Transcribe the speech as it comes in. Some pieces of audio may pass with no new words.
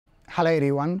Hello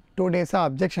everyone 2 டேஸாக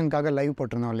அப்ஜெக்ஷனுக்காக live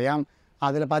போட்டிருந்தோம் இல்லையா?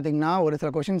 அதில் பார்த்தீங்கன்னா ஒரு சில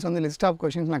கொஷின்ஸ் வந்து லிஸ்ட் ஆஃப்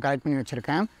கொஷின்ஸ் நான் கலெக்ட் பண்ணி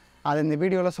வச்சுருக்கேன். அதை இந்த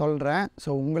வீடியோவில் சொல்கிறேன். ஸோ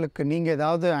உங்களுக்கு நீங்கள்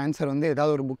ஏதாவது ஆன்சர் வந்து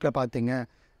ஏதாவது ஒரு புக்கில் பார்த்தீங்க,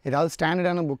 ஏதாவது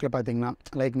ஸ்டாண்டர்டான புக்கில் பார்த்தீங்கன்னா,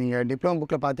 லைக் நீங்கள் டிப்ளமோ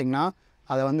புக்கில் பார்த்தீங்கன்னா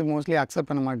அதை வந்து மோஸ்ட்லி அக்செப்ட்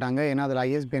பண்ண மாட்டாங்க. ஏன்னா அதில்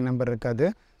ஐஎஸ்பிஎன் நம்பர் இருக்காது.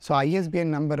 ஸோ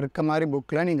ஐஎஸ்பிஎன் நம்பர் இருக்க மாதிரி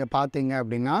புக்கில் நீங்கள் பார்த்தீங்க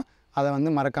அப்படின்னா அதை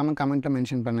வந்து மறக்காமல் கமெண்ட்டில்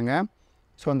மென்ஷன் பண்ணுங்கள்.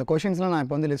 ஸோ அந்த கொஷின்ஸ்லாம் நான்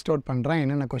இப்போ வந்து லிஸ்ட் அவுட் பண்ணுறேன்,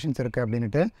 என்னென்ன கொஷின்ஸ் இருக்குது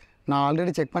அப்படின்ட்டு. நான்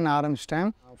ஆல்ரெடி செக் பண்ண ஆரம்பிச்சிட்டேன்.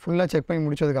 ஃபுல்லாக செக் பண்ணி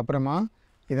முடிச்சதுக்கப்புறமா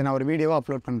இதை நான் ஒரு வீடியோவாக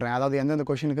அப்லோட் பண்ணுறேன். அதாவது எந்தெந்த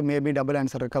கொஷினுக்கு மேபி டபுள்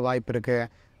ஆன்சர் இருக்க வாய்ப்பு இருக்குது,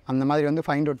 அந்த மாதிரி வந்து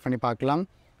ஃபைண்ட் அவுட் பண்ணி பார்க்கலாம்.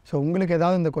 ஸோ உங்களுக்கு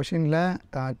ஏதாவது இந்த கொஷினில்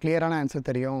கிளியரான ஆன்சர்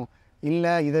தெரியும்,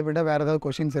 இல்லை இதை விட வேறு ஏதாவது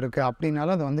கொஷின்ஸ் இருக்குது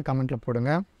அப்படின்னாலும் அதை வந்து கமெண்ட்டில்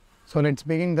போடுங்க. So let's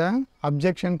begin the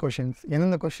objection questions.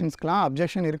 எந்தெந்த கொஷின்ஸ்க்கெலாம்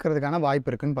அப்ஜெக்ஷன் இருக்கிறதுக்கான வாய்ப்பு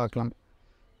இருக்குதுன்னு பார்க்கலாம்.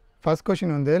 ஃபர்ஸ்ட்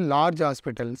கொஷின் வந்து லார்ஜ்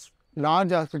ஹாஸ்பிட்டல்ஸ்.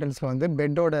 லார்ஜ் ஹாஸ்பிட்டல்ஸில் வந்து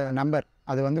பெட்டோட நம்பர்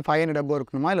அது வந்து 500 above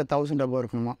இருக்கணுமா இல்லை 1000 above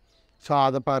இருக்கணுமா? ஸோ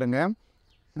அதை பாருங்கள்.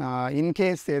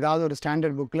 இன்கேஸ் ஏதாவது ஒரு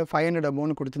ஸ்டாண்டர்ட் புக்கில் 500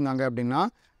 aboveன்னு கொடுத்துருந்தாங்க அப்படின்னா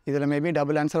இதில் மேபி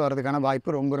டபுள் ஆன்சர் வரதுக்கான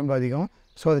வாய்ப்பு ரொம்ப ரொம்ப அதிகம்.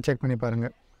 ஸோ அதை செக் பண்ணி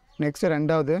பாருங்கள். நெக்ஸ்ட்டு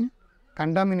ரெண்டாவது,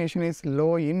 contamination is low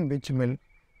in which mill.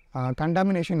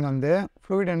 Contamination வந்து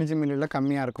ஃப்ளூயிட் எனர்ஜி மில்லில்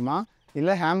கம்மியாக இருக்குமா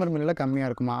இல்லை ஹேமர் மில்லில் கம்மியாக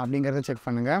இருக்குமா அப்படிங்கிறத செக்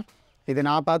பண்ணுங்கள். இது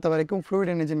நான் பார்த்த வரைக்கும்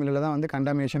ஃப்ளூயிட் எனர்ஜி மில்லில் தான் வந்து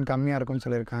கண்டாமினேஷன் கம்மியாக இருக்கும்னு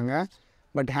சொல்லியிருக்காங்க.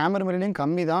 பட் ஹேமர் மில்லையும்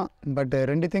கம்மி தான். பட்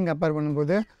ரெண்டுத்தையும் கம்பேர்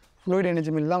பண்ணும்போது ஃப்ளூயிட்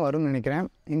எனர்ஜி மில் தான் வரும்னு நினைக்கிறேன்.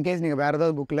 இன்கேஸ் நீங்கள் வேறு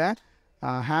ஏதாவது புக்கில்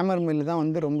ஹேமர் மில் தான்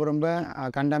வந்து ரொம்ப ரொம்ப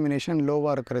கண்டாமினேஷன்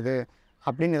லோவாக இருக்கிறது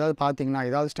அப்படின்னு ஏதாவது பார்த்தீங்கன்னா,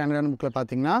 ஏதாவது ஸ்டாண்டர்டான புக்கில்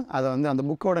பார்த்தீங்கன்னா அதை வந்து அந்த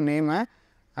புக்கோட நேமை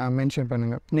மென்ஷன்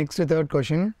பண்ணுங்கள். Next third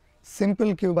question,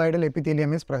 simple cuboidal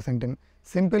epithelium is present in.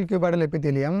 Simple cuboidal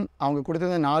epithelium அவங்க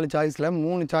கொடுத்தது 4 சாய்ஸில்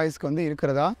 3 சாய்ஸ்க்கு வந்து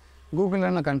இருக்கிறதா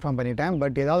கூகுளில் நான் கன்ஃபார்ம் பண்ணிட்டேன்.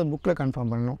 பட் ஏதாவது புக்கில்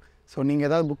கன்ஃபார்ம் பண்ணணும். ஸோ நீங்கள்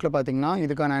ஏதாவது புக்கில் பார்த்தீங்கன்னா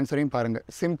இதுக்கான ஆன்சரையும் பாருங்கள்.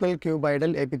 Simple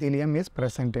cuboidal epithelium is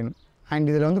present in. And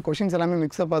இதில் வந்து கொஷின்ஸ் எல்லாமே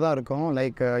மிக்ஸப்பாக தான் இருக்கும்.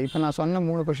 லைக் இப்போ நான் சொன்ன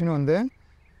 3 கொஷின் வந்து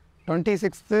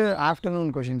 26th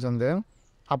ஆஃப்டர்நூன் கொஷின்ஸ் வந்து,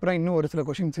 அப்புறம் இன்னும் ஒரு சில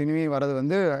கொஷின்ஸ் இனிமே வரது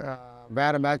வந்து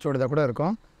வேறு பேட்சோடதாக கூட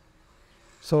இருக்கும்.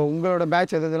 ஸோ உங்களோட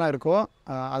பேட்ச் எது இதெல்லாம் இருக்கோ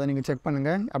அதை நீங்கள் செக்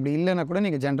பண்ணுங்கள். அப்படி இல்லைன்னா கூட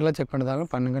நீங்கள் ஜென்ரலாக செக்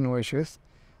பண்ணதாலும் பண்ணுங்கள், no issues.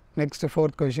 Next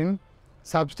fourth question,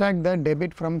 subtract the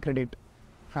debit from credit.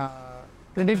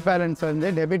 Credit balance வந்து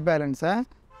டெபிட் பேலன்ஸை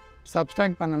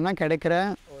சப்ஸ்ட்ராக்ட் பண்ணோம்னா கிடைக்கிற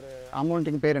ஒரு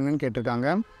அமௌண்ட்டுக்கு பேர் என்னன்னு கேட்டிருக்காங்க.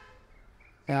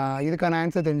 இதுக்கான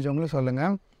ஆன்சர் தெரிஞ்சவங்களும்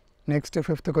சொல்லுங்கள். Next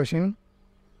fifth question,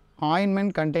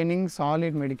 ointment containing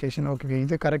solid medication. Okay,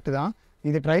 இது கரெக்டு தான்.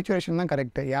 இது ட்ரைச்சுரேஷன் தான்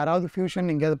கரெக்டு. யாராவது ஃபியூஷன்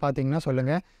எங்கேயாவது பார்த்தீங்கன்னா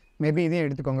சொல்லுங்கள், மேபி இதையும்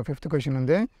எடுத்துக்கோங்க. ஃபிஃப்த் கொஷின்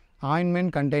வந்து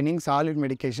ointment containing solid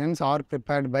medications R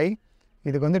prepared by.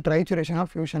 இதுக்கு வந்து ட்ரைச்சுரேஷனாக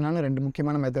ஃபியூஷனான 2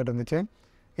 முக்கியமான மெத்தட் இருந்துச்சு.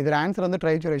 இதில் ஆன்சர் வந்து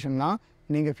ட்ரைச்சுரேஷன் தான்.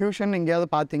 நீங்கள் ஃபியூஷன் எங்கேயாவது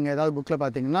பார்த்தீங்க, ஏதாவது புக்கில்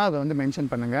பார்த்தீங்கன்னா அதை வந்து மென்ஷன்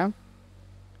பண்ணுங்கள்.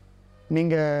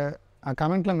 நீங்கள்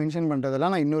கமெண்ட்டில் மென்ஷன்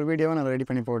பண்ணுறதெல்லாம் நான் இன்னொரு வீடியோவை நான் ரெடி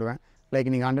பண்ணி போடுவேன். லைக்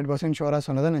நீங்கள் 100% ஷூராக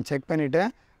சொன்னதை நான் செக் பண்ணிவிட்டு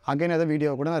அகைன் ஏதாவது வீடியோ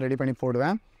கூட நான் ரெடி பண்ணி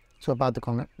போடுவேன். ஸோ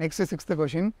பார்த்துக்கோங்க. Next sixth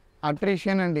question,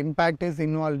 attrition and impact is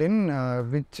involve in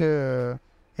which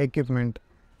equipment.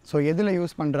 So எதில்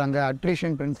யூஸ் பண்ணுறாங்க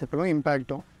அட்ரிஷன் பிரின்சிபலும்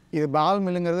இம்பேக்ட்டும். இது பால்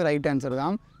மில்லுங்கிறது ரைட் ஆன்சர்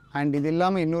தான். அண்ட் இது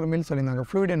இல்லாமல் இன்னொரு மில் சொல்லியிருந்தாங்க,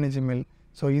 ஃப்ளூயிட் எனர்ஜி மில்.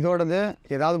 ஸோ இதோடது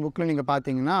ஏதாவது புக்கில் நீங்கள்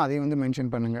பார்த்தீங்கன்னா அதையும் வந்து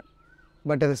மென்ஷன் பண்ணுங்கள்.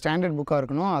 பட் அது ஸ்டாண்டர்ட் புக்காக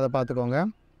இருக்கணும், அதை பார்த்துக்கோங்க.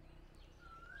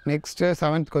 Next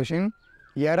 7th question,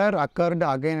 error occurred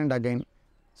again and again.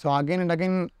 So again and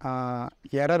again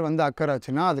error வந்து அக்கர்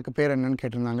ஆச்சுன்னா அதுக்கு பேர் என்னன்னு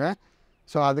கேட்டிருந்தாங்க.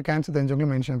 ஸோ அதுக்கு ஆன்சர்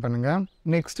தெரிஞ்சவங்களும் மென்ஷன் பண்ணுங்கள்.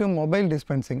 Next mobile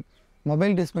dispensing.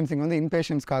 Mobile dispensing வந்து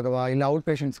இன்பேஷன்ஸ்க்காகவா இல்லை அவுட்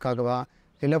பேஷண்ட்ஸ்க்காகவா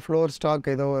இல்லை ஃப்ளோர் ஸ்டாக்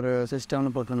ஏதோ ஒரு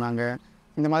சிஸ்டம்னு போட்டிருந்தாங்க.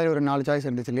 இந்த மாதிரி ஒரு 4 சாய்ஸ்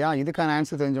இருந்துச்சு இல்லையா? இதுக்கான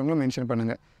ஆன்சர் தெரிஞ்சவங்களும் மென்ஷன்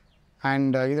பண்ணுங்கள்.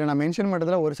 அண்ட் இதில் நான் மென்ஷன்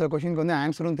பண்ணுறதுல ஒரு சில கொஷினுக்கு வந்து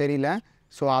ஆன்சரும் தெரியல.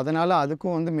 ஸோ அதனால்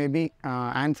அதுக்கும் வந்து மேபி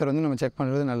ஆன்சர் வந்து நம்ம செக்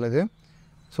பண்ணுறது நல்லது.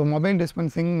 ஸோ மொபைல்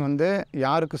டிஸ்பென்சிங் வந்து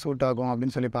யாருக்கு சூட் ஆகும்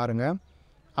அப்படின்னு சொல்லி பாருங்கள்.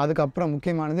 அதுக்கப்புறம்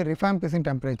முக்கியமானது rifampicin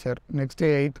temperature. Next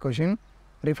 8th question,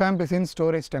 rifampicin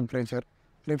storage temperature.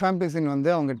 Rifampicin வந்து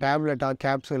அவங்க டேப்லெட்டாக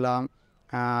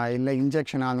கேப்சூலாக இல்லை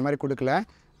இன்ஜெக்ஷனாக அந்த மாதிரி கொடுக்கல,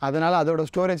 அதனால் அதோட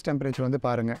ஸ்டோரேஜ் டெம்பரேச்சர் வந்து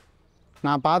பாருங்கள்.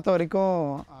 நான் பார்த்த வரைக்கும்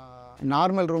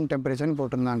நார்மல் ரூம் டெம்பரேச்சர்னு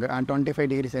போட்டிருந்தாங்க 25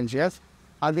 டிகிரி செல்சியஸ்.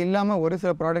 அது இல்லாமல் ஒரு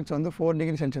சில ப்ராடக்ட்ஸ் வந்து 4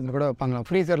 டிகிரி செல்சியஸில் கூட வைப்பாங்களாம்,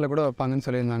 ஃப்ரீசரில் கூட வைப்பாங்கன்னு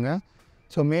சொல்லியிருந்தாங்க.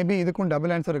 ஸோ மேபி இதுக்கும்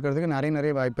டபுள் ஆன்சர் இருக்கிறதுக்கு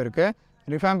நிறைய வாய்ப்பு இருக்குது.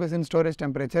 ரிஃபாம்பிசின் ஸ்டோரேஜ்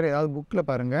டெம்பரேச்சர் ஏதாவது புக்கில்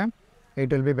பாருங்கள்,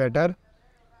 it will be better.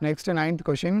 Next 9th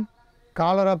question,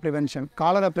 cholera prevention.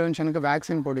 Cholera ப்ரிவென்ஷனுக்கு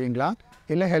vaccine போடுவீங்களா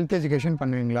இல்லை ஹெல்த் எஜுகேஷன்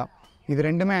பண்ணுவீங்களா? இது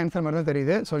ரெண்டுமே ஆன்சர் மாதிரி தான்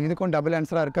தெரியுது. ஸோ இதுக்கும் டபுள்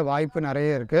ஆன்சராக இருக்க வாய்ப்பு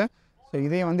நிறைய இருக்குது. ஸோ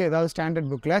இதையும் வந்து ஏதாவது ஸ்டாண்டர்ட்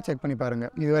புக்கில் செக் பண்ணி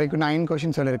பாருங்கள். இது வரைக்கும் 9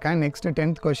 கொஷின் சொல்லியிருக்கேன். Next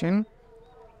 10th question,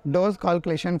 dose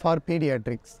calculation for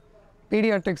Pediatrics.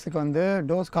 பீடியாட்ரிக்ஸுக்கு வந்து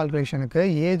டோஸ் கால்குலேஷனுக்கு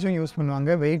ஏஜும் யூஸ் பண்ணுவாங்க,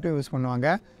 வெயிட்டும் யூஸ் பண்ணுவாங்க.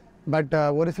 பட்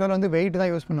ஒரு சிலர் வந்து வெயிட்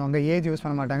தான் யூஸ் பண்ணுவாங்க, ஏஜ் யூஸ்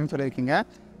பண்ண மாட்டாங்கன்னு சொல்லியிருக்கீங்க.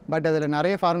 பட் அதில்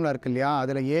நிறைய ஃபார்முலா இருக்குது இல்லையா?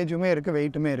 அதில் ஏஜுமே இருக்குது,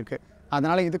 வெயிட்டுமே இருக்குது.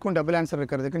 அதனால் இதுக்கும் டபுள் ஆன்சர்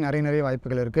இருக்கிறதுக்கு நிறைய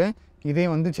வாய்ப்புகள் இருக்குது.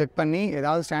 இதையும் வந்து செக் பண்ணி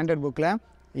ஏதாவது ஸ்டாண்டர்ட் புக்கில்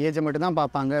ஏஜை மட்டும் தான்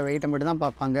பார்ப்பாங்க, வெயிட்டை மட்டும் தான்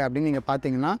பார்ப்பாங்க அப்படின்னு நீங்கள்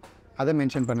பார்த்தீங்கன்னா அதை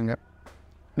மென்ஷன் பண்ணுங்கள்.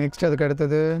 நெக்ஸ்ட் அதுக்கு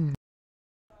அடுத்தது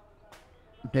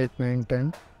 8, 9, 10.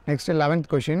 Next 11th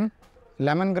question.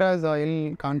 Lemon grass oil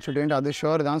constituent அது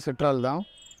ஷோர் தான், சிட்ரால் தான்.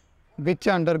 விச்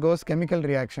அண்டர்கோஸ் கெமிக்கல்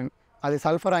ரியாக்ஷன், அது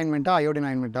சல்ஃபர் ஆயின்மெண்ட்டா அயோடின்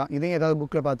ஆயின்மெண்ட்டா, இதையும் ஏதாவது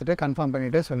புக்கில் பார்த்துட்டு கன்ஃபார்ம்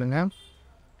பண்ணிவிட்டு சொல்லுங்கள்.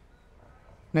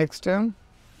 நெக்ஸ்ட்டு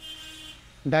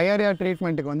டயரியா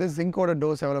ட்ரீட்மெண்ட்டுக்கு வந்து ஜிங்கோட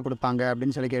டோஸ் எவ்வளோ கொடுப்பாங்க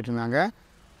அப்படின்னு சொல்லி கேட்டிருந்தாங்க.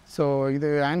 ஸோ இது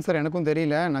ஆன்சர் எனக்கும்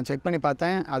தெரியல, நான் செக் பண்ணி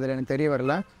பார்த்தேன், அதில் எனக்கு தெரிய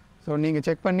வரல. ஸோ நீங்கள்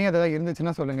செக் பண்ணி அது எதாவது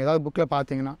இருந்துச்சுன்னா சொல்லுங்கள். ஏதாவது புக்கில்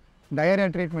பார்த்தீங்கன்னா டயரியா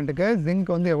ட்ரீட்மெண்ட்டுக்கு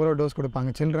ஜிங்க் வந்து எவ்வளோ டோஸ் கொடுப்பாங்க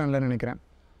சில்ட்ரனில் நினைக்கிறேன்.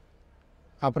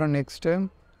 அப்புறம் நெக்ஸ்ட்டு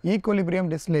ஈக்குலிபிரியம்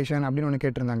டிஸ்டிலேஷன் அப்படின்னு ஒன்று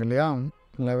கேட்டிருந்தாங்க இல்லையா.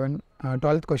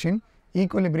 12th question.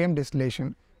 ஈக்குலிபிரியம்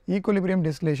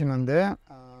டிஸ்டிலேஷன் வந்து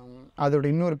அதோட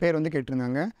இன்னொரு பேர் வந்து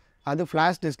கேட்டிருந்தாங்க, அது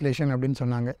ஃப்ளாஷ் டிஸ்டிலேஷன் அப்படின்னு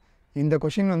சொன்னாங்க. இந்த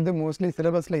கொஷின் வந்து மோஸ்ட்லி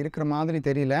சிலபஸில் இருக்கிற மாதிரி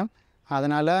தெரியல,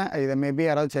 அதனால் இதை மேபி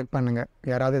யாராவது செக் பண்ணுங்கள்.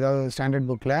 யாராவது ஏதாவது ஸ்டாண்டர்ட்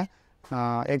புக்கில்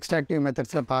எக்ஸ்ட்ராக்டிவ்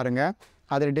மெத்தட்ஸில் பாருங்கள்,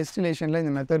 அதில் டெஸ்டிலேஷனில்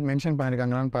இந்த மெத்தட் மென்ஷன்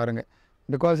பண்ணியிருக்காங்களான்னு பாருங்கள்.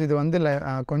 பிகாஸ் இது வந்து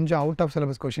கொஞ்சம் அவுட் ஆஃப்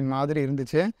சிலபஸ் கொஷின் மாதிரி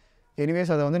இருந்துச்சு.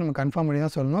 எனிவேஸ் அதை வந்து நம்ம கன்ஃபார்ம் பண்ணி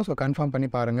தான் சொல்லணும். ஸோ கன்ஃபார்ம் பண்ணி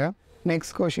பாருங்கள்.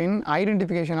 Next question,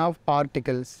 identification of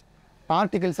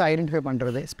பார்ட்டிகிள்ஸை identify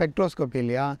பண்ணுறது ஸ்பெக்ட்ரோஸ்கோப்பி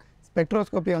இல்லையா.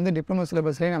 ஸ்பெக்ட்ரோஸ்கோப்பி வந்து டிப்ளமோ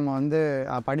சிலபஸ்லேயே நம்ம வந்து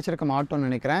படிச்சிருக்க மாட்டோம்னு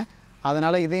நினைக்கிறேன்.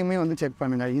 அதனால் இதையுமே வந்து செக்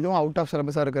பண்ணுங்கள். இதுவும் அவுட் ஆஃப்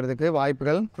சிலபஸாக இருக்கிறதுக்கு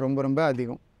வாய்ப்புகள் ரொம்ப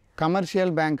அதிகம்.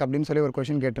 கமர்ஷியல் பேங்க் அப்படின்னு சொல்லி ஒரு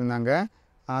கொஷின் கேட்டிருந்தாங்க.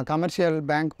 Commercial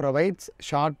bank provides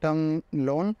short term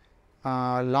loan,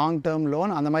 long term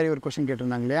loan, அந்த மாதிரி ஒரு கொஷின்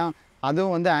கேட்டிருந்தாங்க இல்லையா.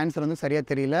 அதுவும் வந்து ஆன்சர் வந்து சரியாக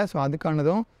தெரியல. ஸோ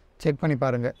அதுக்கானதும் செக் பண்ணி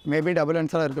பாருங்கள். மேபி டபுள்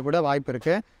ஆன்சராக இருக்கக்கூட வாய்ப்பு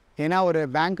இருக்குது. ஏன்னா ஒரு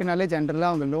பேங்க்குனாலே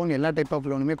ஜென்ரலாக அவங்க லோன் எல்லா டைப் ஆஃப்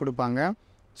லோனுமே கொடுப்பாங்க.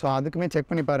 ஸோ அதுக்குமே செக்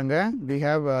பண்ணி பாருங்கள். We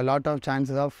have lot of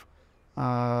chances of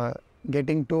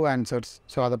getting 2 answers.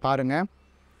 So அதை பாருங்கள்.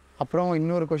 அப்புறம்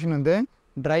இன்னொரு கொஷின் வந்து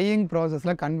ட்ரையிங்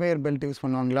ப்ராசஸில் கன்வேயர் பெல்ட் யூஸ்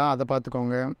பண்ணுவாங்களா, அதை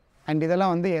பார்த்துக்கோங்க. அண்ட்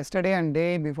இதெல்லாம் வந்து yesterday and day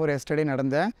before yesterday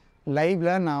நடந்த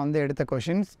லைவில் நான் வந்து எடுத்த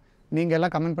கொஷின்ஸ். நீங்கள்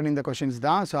எல்லாம் கமெண்ட் பண்ணியிருந்த கொஷின்ஸ்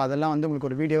தான். ஸோ அதெல்லாம் வந்து உங்களுக்கு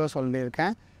ஒரு வீடியோவாக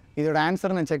சொல்லியிருக்கேன். இதோட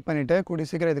ஆன்சரை நான் செக் பண்ணிவிட்டு கூடிய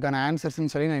சீக்கிரம் இதுக்கான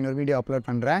ஆன்சர்ஸ்ன்னு சொல்லி நான் இன்னொரு வீடியோ அப்லோட்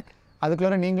பண்ணுறேன்.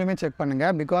 அதுக்குள்ளே நீங்களுமே செக்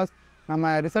பண்ணுங்கள். பிகாஸ் நம்ம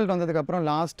ரிசல்ட் வந்ததுக்கப்புறம்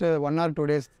லாஸ்ட்டு 1 or 2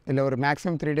 days இல்லை ஒரு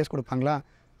மேக்ஸிமம் 3 days கொடுப்பாங்களா,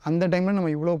 அந்த டைமில் நம்ம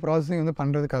இவ்வளோ ப்ராசஸிங் வந்து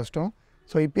பண்ணுறது கஷ்டம்.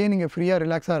 ஸோ இப்போயே நீங்கள் ஃப்ரீயாக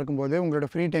ரிலாக்ஸாக இருக்கும்போது உங்களோட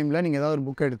ஃப்ரீ டைமில் நீங்கள் ஏதாவது ஒரு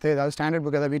புக் எடுத்து, ஏதாவது ஸ்டாண்டர்ட்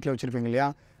புக் ஏதாவது வீட்டில் வச்சுருப்பீங்க இல்லையா,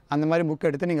 அந்த மாதிரி புக்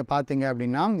எடுத்து நீங்கள் பார்த்தீங்க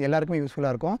அப்படின்னா எல்லாருக்குமே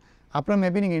யூஸ்ஃபுல்லாக இருக்கும். அப்புறம்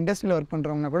மேபி நீங்கள் இண்டஸ்ட்ரியில் ஒர்க்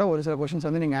பண்ணுறவங்கன்னா கூட ஒரு சில கொஷின்ஸ்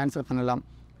வந்து நீங்கள் ஆன்சர் பண்ணலாம்.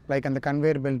 லைக் அந்த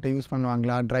கன்வேயர் பெல்ட் யூஸ்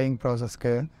பண்ணுவாங்களா ட்ரையிங்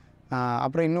ப்ராசஸ்க்கு.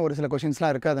 அப்புறம் இன்னும் ஒரு சில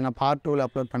கொஷின்ஸ்லாம் இருக்குது, அதை நான் பார்ட் 2ல்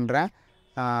அப்லோட் பண்ணுறேன்.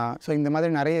 ஸோ இந்த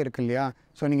மாதிரி நிறைய இருக்குது இல்லையா.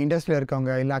 ஸோ நீங்கள் இண்டஸ்ட்ரியில்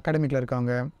இருக்கவங்க, இல்லை அகாடமிக்கில்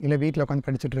இருக்கவங்க, இல்லை வீட்டில் உட்காந்து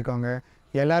படிச்சுட்டு இருக்கவங்க,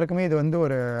 எல்லாருக்குமே இது வந்து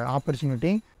ஒரு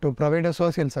opportunity to provide a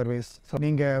social service. So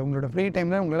நீங்கள் உங்களோட ஃப்ரீ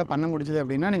டைமில் உங்களால் பண்ண முடிஞ்சது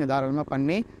அப்படின்னா நீங்கள் தாராளமாக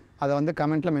பண்ணி அதை வந்து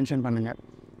கமெண்ட்டில் மென்ஷன் பண்ணுங்கள்.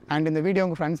 அண்ட் இந்த வீடியோ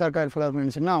உங்கள் ஃப்ரெண்ட்ஸ் யாருக்கா ஹெல்ப்ஃபுல்லாக இருக்குன்னு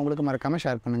நினச்சிங்கன்னா அவங்களுக்கு மறக்காமல்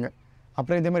ஷேர் பண்ணுங்கள்.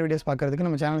 அப்புறம் இதே மாதிரி வீடியோஸ் பார்க்குறதுக்கு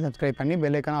நம்ம சேனல் சப்ஸ்கிரைப் பண்ணி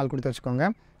பெல் ஐக்கான ஆல் கொடுத்து வச்சுக்கோங்க.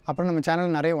 அப்புறம் நம்ம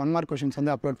சேனல் நிறைய 1 mark கொஷின்ஸ்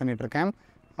வந்து அப்லோட் பண்ணிகிட்ருக்கேன்.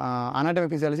 அனாட்டமி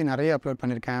ஃபிசியாலஜி நிறைய அப்லோட்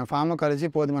பண்ணியிருக்கேன். ஃபார்மகாலஜி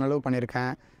போதுமான அளவு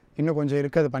பண்ணியிருக்கேன். இன்னும் கொஞ்சம்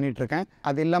இருக்குது, அது பண்ணிகிட்ருக்கேன்.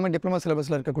 அது இல்லாமல் டிப்ளமோ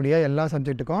சிலபஸில் இருக்கக்கூடிய எல்லா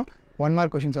சப்ஜெக்ட்டுக்கும் 1 mark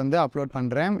கொஷின்ஸ் வந்து அப்லோட்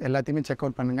பண்ணுறேன். எல்லாத்தையுமே செக்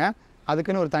அவுட் பண்ணுங்கள்.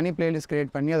 அதுக்குன்னு ஒரு தனி பிளேலிஸ்ட்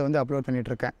க்ரியேட் பண்ணி அதை வந்து அப்லோட்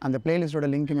பண்ணிகிட்ருக்கேன். அந்த பிளேலிஸ்ட்டோட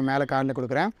லிங்க் இங்கே மேலே கார்டில்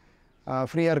கொடுக்குறேன்.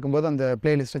 ஃப்ரீயாக இருக்கும்போது அந்த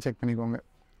பிளேலிஸ்ட்டை செக் பண்ணிக்கோங்க.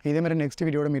 இதேமாதிரி நெக்ஸ்ட்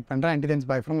வீடியோட மீட் பண்ணுறேன். Until then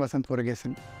by from Vasanth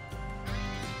Murugesan.